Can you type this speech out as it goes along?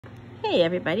Hey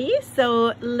everybody,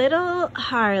 so little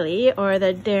Harley, or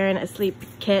the Darren Asleep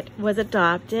kit, was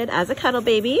adopted as a cuddle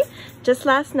baby just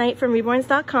last night from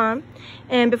reborns.com.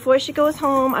 And before she goes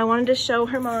home, I wanted to show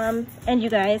her mom and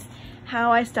you guys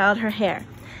how I styled her hair.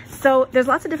 So there's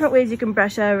lots of different ways you can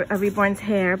brush a reborn's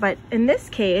hair, but in this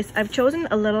case I've chosen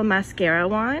a little mascara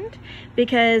wand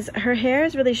because her hair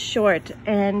is really short,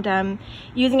 and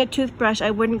using a toothbrush I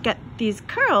wouldn't get these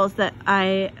curls that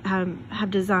I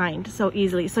have designed so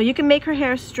easily. So you can make her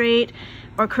hair straight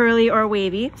or curly or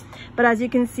wavy, but as you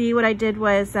can see, what I did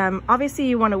was obviously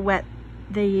you want to wet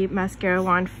the mascara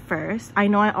wand first. I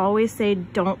know I always say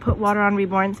don't put water on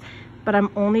reborns, but I'm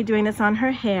only doing this on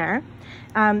her hair.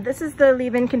 This is the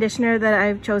leave-in conditioner that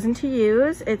I've chosen to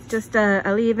use. It's just a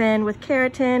leave-in with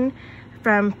keratin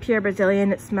from Pure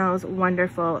Brazilian. It smells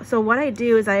wonderful. So what I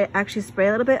do is I actually spray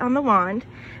a little bit on the wand,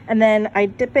 and then I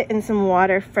dip it in some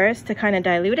water first to kind of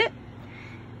dilute it,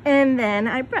 and then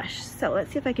I brush. So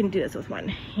let's see if I can do this with one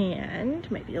hand.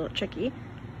 Might be a little tricky.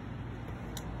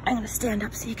 I'm gonna stand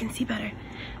up so you can see better.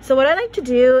 So what I like to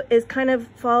do is kind of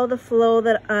follow the flow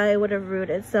that I would have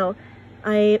rooted. So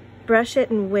I brush it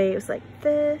in waves like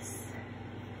this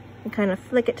and kind of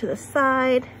flick it to the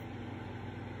side.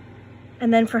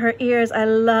 And then for her ears, I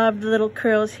love the little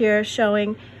curls here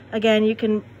showing. Again, you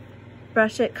can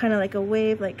brush it kind of like a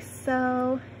wave like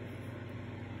so.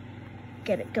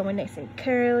 Get it going nice and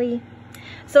curly.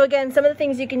 So again, some of the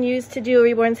things you can use to do a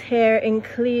reborn's hair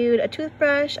include a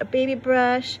toothbrush, a baby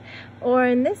brush, or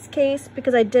in this case,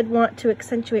 because I did want to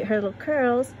accentuate her little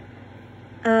curls,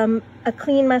 a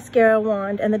clean mascara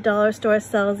wand, and the dollar store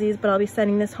sells these, but I'll be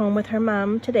sending this home with her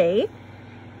mom today.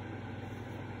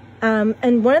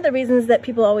 And one of the reasons that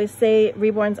people always say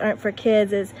reborns aren't for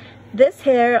kids is this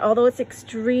hair, although it's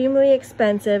extremely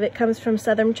expensive, it comes from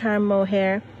Southern Charm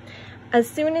mohair. As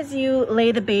soon as you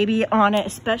lay the baby on it,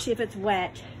 especially if it's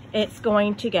wet, it's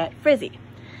going to get frizzy.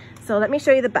 So let me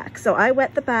show you the back. So I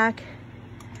wet the back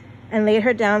and laid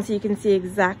her down so you can see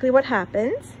exactly what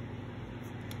happens.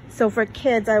 So for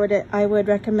kids, I would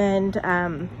recommend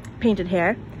painted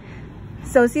hair.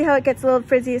 So see how it gets a little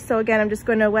frizzy? So again, I'm just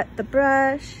going to wet the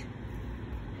brush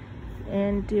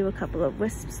and do a couple of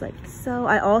wisps like so.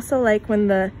 I also like when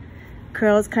the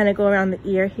curls kind of go around the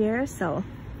ear here, so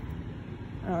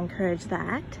I'll encourage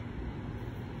that.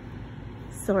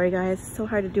 Sorry guys, it's so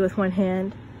hard to do with one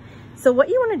hand. So what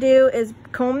you want to do is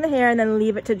comb the hair and then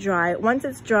leave it to dry. Once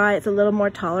it's dry, it's a little more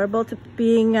tolerable to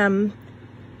being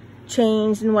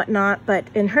changed and whatnot, but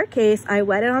in her case, I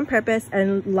wet it on purpose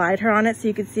and lied her on it so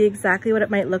you could see exactly what it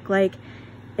might look like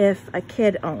if a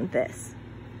kid owned this.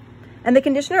 And the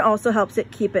conditioner also helps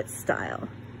it keep its style.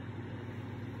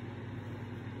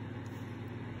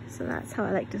 So that's how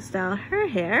I like to style her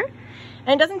hair.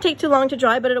 And it doesn't take too long to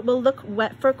dry, but it will look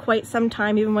wet for quite some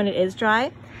time even when it is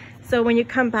dry. So when you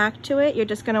come back to it, you're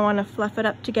just going to want to fluff it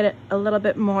up to get it a little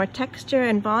bit more texture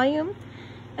and volume,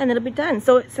 and it'll be done.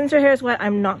 So since her hair is wet,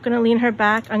 I'm not going to lean her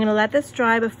back. I'm going to let this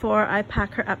dry before I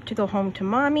pack her up to go home to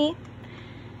mommy.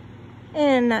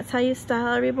 And that's how you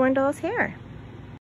style a reborn doll's hair.